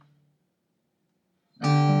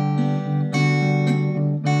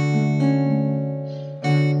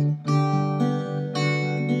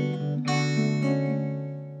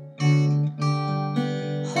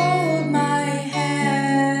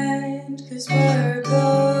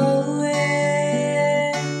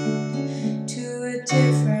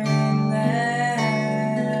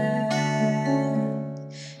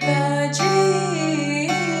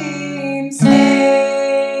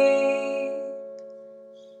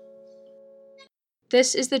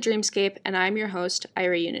This is The Dreamscape, and I'm your host,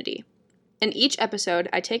 Ira Unity. In each episode,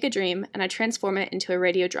 I take a dream and I transform it into a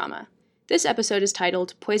radio drama. This episode is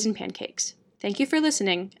titled Poison Pancakes. Thank you for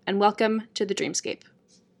listening, and welcome to The Dreamscape.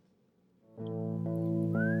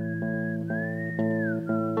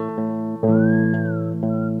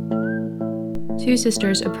 Two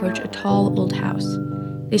sisters approach a tall, old house.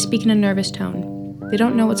 They speak in a nervous tone. They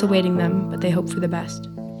don't know what's awaiting them, but they hope for the best.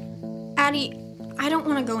 Addie, I don't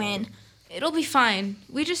want to go in. It'll be fine.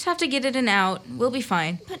 We just have to get in and out. We'll be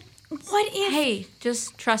fine. But what if... Hey,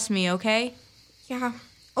 just trust me, okay? Yeah,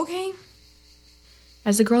 okay.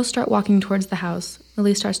 As the girls start walking towards the house,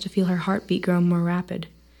 Lily starts to feel her heartbeat grow more rapid.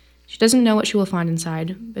 She doesn't know what she will find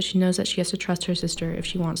inside, but she knows that she has to trust her sister if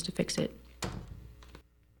she wants to fix it.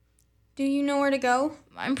 Do you know where to go?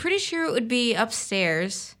 I'm pretty sure it would be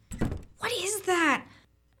upstairs. What is that?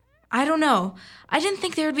 I don't know. I didn't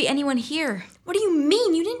think there would be anyone here. What do you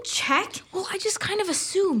mean? You didn't check? Well, I just kind of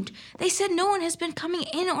assumed. They said no one has been coming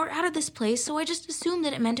in or out of this place, so I just assumed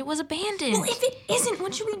that it meant it was abandoned. Well, if it isn't,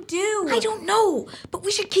 what should we do? I don't know, but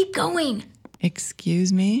we should keep going.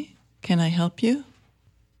 Excuse me? Can I help you?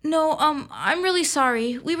 No, I'm really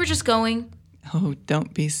sorry. We were just going. Oh,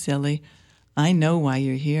 don't be silly. I know why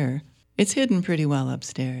you're here. It's hidden pretty well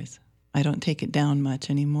upstairs. I don't take it down much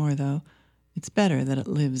anymore, though. It's better that it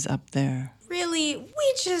lives up there. Really?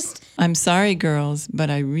 I'm sorry, girls, but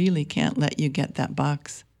I really can't let you get that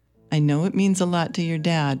box. I know it means a lot to your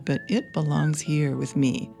dad, but it belongs here with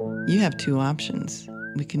me. You have two options.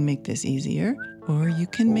 We can make this easier, or you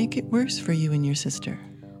can make it worse for you and your sister.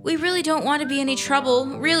 We really don't want to be any trouble.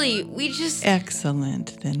 Really, we just...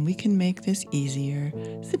 Excellent. Then we can make this easier.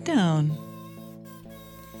 Sit down.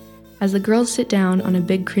 As the girls sit down on a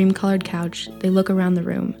big cream-colored couch, they look around the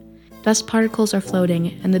room. Dust particles are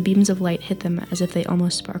floating, and the beams of light hit them as if they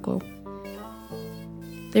almost sparkle.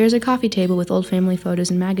 There is a coffee table with old family photos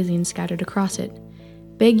and magazines scattered across it.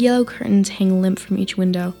 Big yellow curtains hang limp from each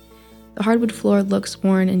window. The hardwood floor looks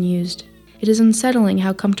worn and used. It is unsettling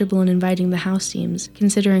how comfortable and inviting the house seems,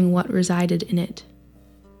 considering what resided in it.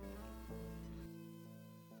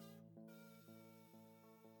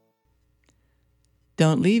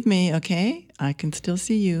 Don't leave me, okay? I can still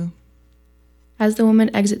see you. As the woman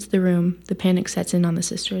exits the room, the panic sets in on the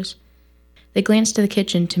sisters. They glance to the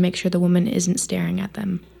kitchen to make sure the woman isn't staring at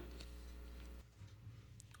them.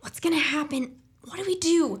 What's gonna happen? What do we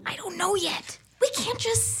do? I don't know yet. We can't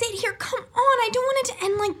just sit here. Come on. I don't want it to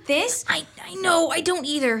end like this. I know. I don't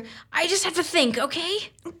either. I just have to think, okay?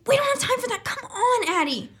 We don't have time for that. Come on,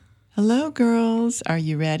 Addie. Hello, girls. Are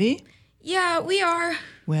you ready? Yeah, we are.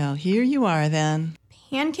 Well, here you are then.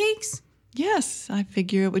 Pancakes? Yes, I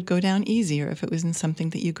figure it would go down easier if it was in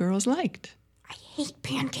something that you girls liked. I hate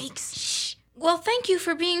pancakes. Shh. Well, thank you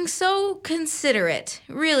for being so considerate.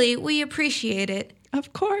 Really, we appreciate it.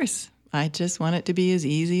 Of course. I just want it to be as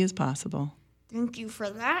easy as possible. Thank you for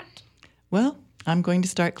that. Well, I'm going to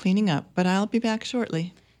start cleaning up, but I'll be back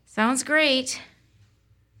shortly. Sounds great.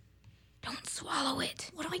 Don't swallow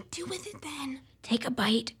it. What do I do with it then? Take a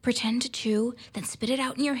bite, pretend to chew, then spit it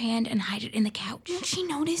out in your hand and hide it in the couch. Won't she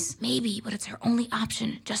notice? Maybe, but it's her only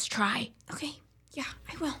option. Just try. Okay, yeah,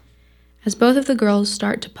 I will. As both of the girls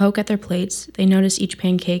start to poke at their plates, they notice each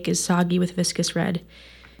pancake is soggy with viscous red.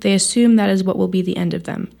 They assume that is what will be the end of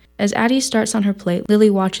them. As Addie starts on her plate, Lily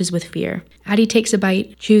watches with fear. Addie takes a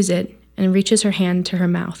bite, chews it, and reaches her hand to her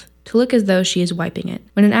mouth, to look as though she is wiping it,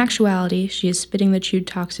 when in actuality, she is spitting the chewed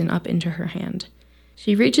toxin up into her hand.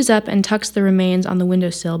 She reaches up and tucks the remains on the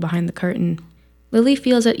windowsill behind the curtain. Lily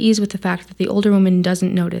feels at ease with the fact that the older woman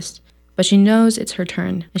doesn't notice, but she knows it's her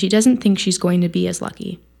turn, and she doesn't think she's going to be as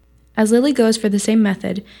lucky. As Lily goes for the same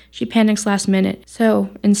method, she panics last minute, so,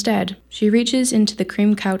 instead, she reaches into the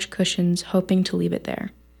cream couch cushions, hoping to leave it there.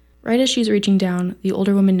 Right as she's reaching down, the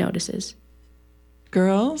older woman notices.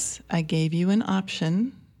 Girls, I gave you an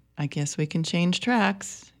option. I guess we can change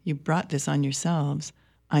tracks. You brought this on yourselves.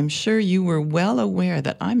 I'm sure you were well aware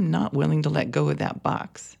that I'm not willing to let go of that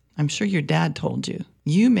box. I'm sure your dad told you.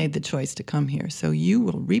 You made the choice to come here, so you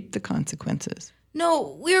will reap the consequences.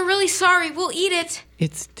 No, we're really sorry. We'll eat it.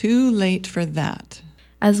 It's too late for that.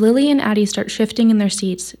 As Lily and Addie start shifting in their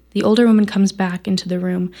seats, the older woman comes back into the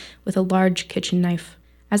room with a large kitchen knife.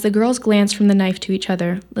 As the girls glance from the knife to each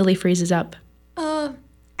other, Lily freezes up.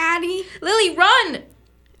 Addie? Lily, run!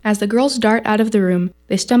 As the girls dart out of the room,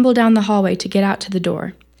 they stumble down the hallway to get out to the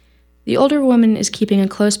door. The older woman is keeping a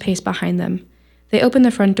close pace behind them. They open the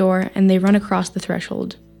front door, and they run across the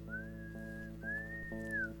threshold.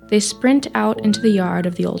 They sprint out into the yard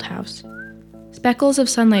of the old house. Speckles of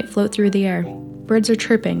sunlight float through the air. Birds are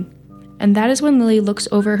chirping. And that is when Lily looks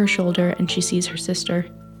over her shoulder and she sees her sister.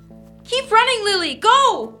 Keep running, Lily!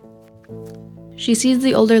 Go! She sees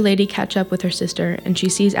the older lady catch up with her sister, and she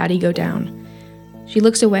sees Addie go down. She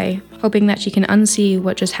looks away, hoping that she can unsee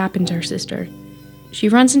what just happened to her sister. She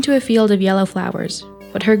runs into a field of yellow flowers,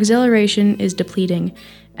 but her exhilaration is depleting,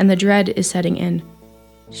 and the dread is setting in.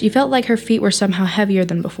 She felt like her feet were somehow heavier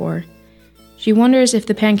than before. She wonders if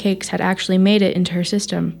the pancakes had actually made it into her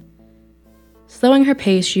system. Slowing her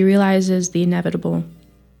pace, she realizes the inevitable.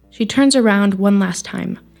 She turns around one last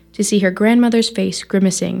time to see her grandmother's face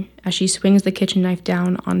grimacing as she swings the kitchen knife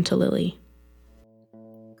down onto Lily.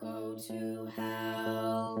 Go to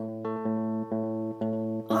hell,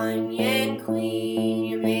 onion queen,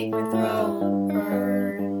 you make my throat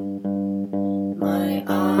burn, my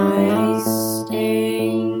eyes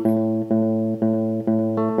sting.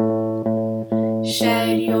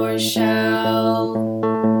 Shed your shell,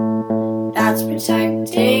 that's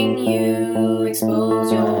protecting you,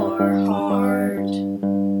 expose your heart,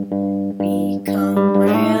 become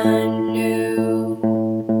brand new.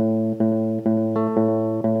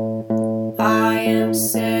 I am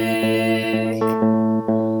sick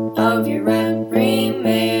of your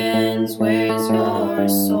reprimands, where's your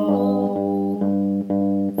soul?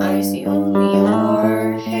 I see only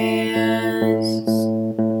your hands.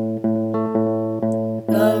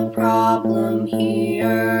 The problem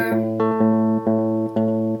here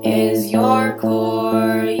is your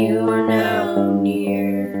core, you are now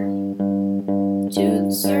near to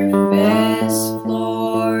the surface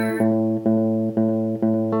floor.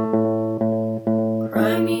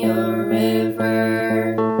 Cry me a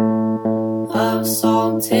river of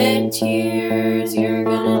salted tears, you're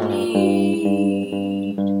gonna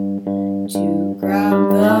need to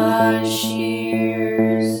grab the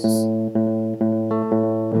shears.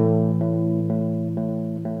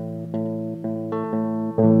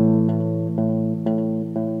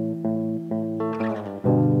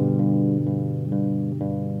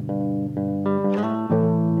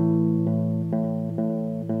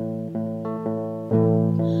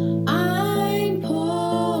 I'm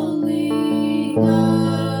pulling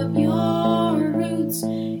up your roots,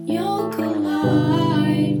 you'll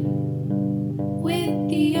collide with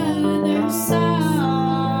the other side.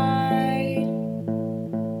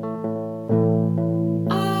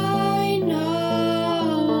 I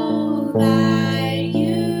know that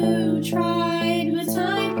you tried, but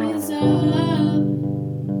time is up,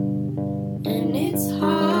 and it's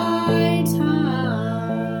high tide.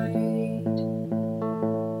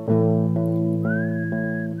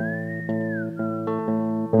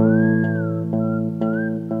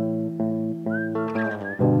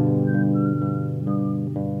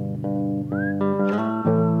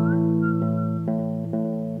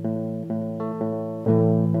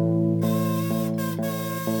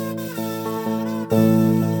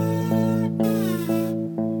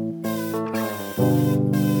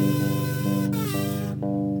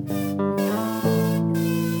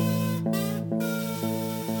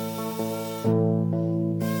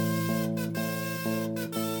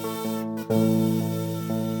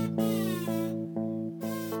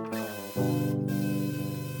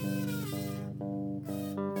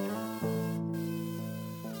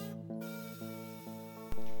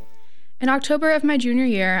 In October of my junior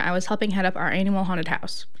year, I was helping head up our annual haunted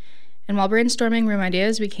house. And while brainstorming room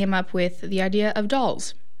ideas, we came up with the idea of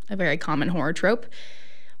dolls, a very common horror trope.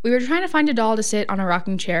 We were trying to find a doll to sit on a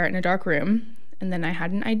rocking chair in a dark room, and then I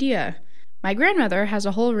had an idea. My grandmother has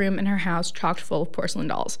a whole room in her house chocked full of porcelain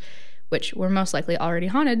dolls, which were most likely already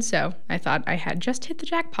haunted, so I thought I had just hit the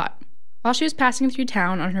jackpot. While she was passing through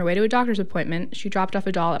town on her way to a doctor's appointment, she dropped off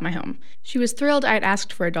a doll at my home. She was thrilled I'd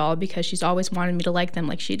asked for a doll because she's always wanted me to like them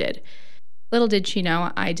like she did. Little did she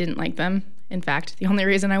know I didn't like them. In fact, the only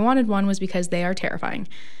reason I wanted one was because they are terrifying.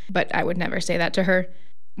 But I would never say that to her.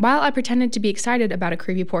 While I pretended to be excited about a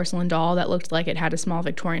creepy porcelain doll that looked like it had a small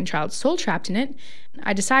Victorian child's soul trapped in it,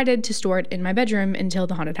 I decided to store it in my bedroom until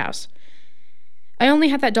the haunted house. I only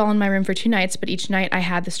had that doll in my room for 2 nights, but each night I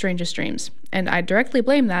had the strangest dreams, and I directly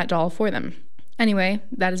blame that doll for them. Anyway,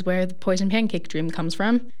 that is where the poison pancake dream comes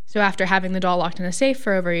from. So after having the doll locked in a safe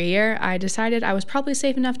for over a year, I decided I was probably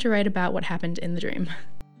safe enough to write about what happened in the dream.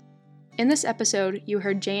 In this episode, you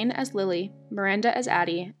heard Jane as Lily, Miranda as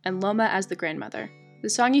Addie, and Loma as the grandmother. The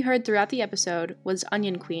song you heard throughout the episode was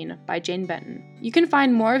Onion Queen by Jane Benton. You can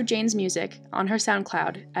find more of Jane's music on her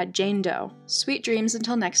SoundCloud at Jane Doe. Sweet dreams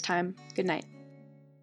until next time. Good night.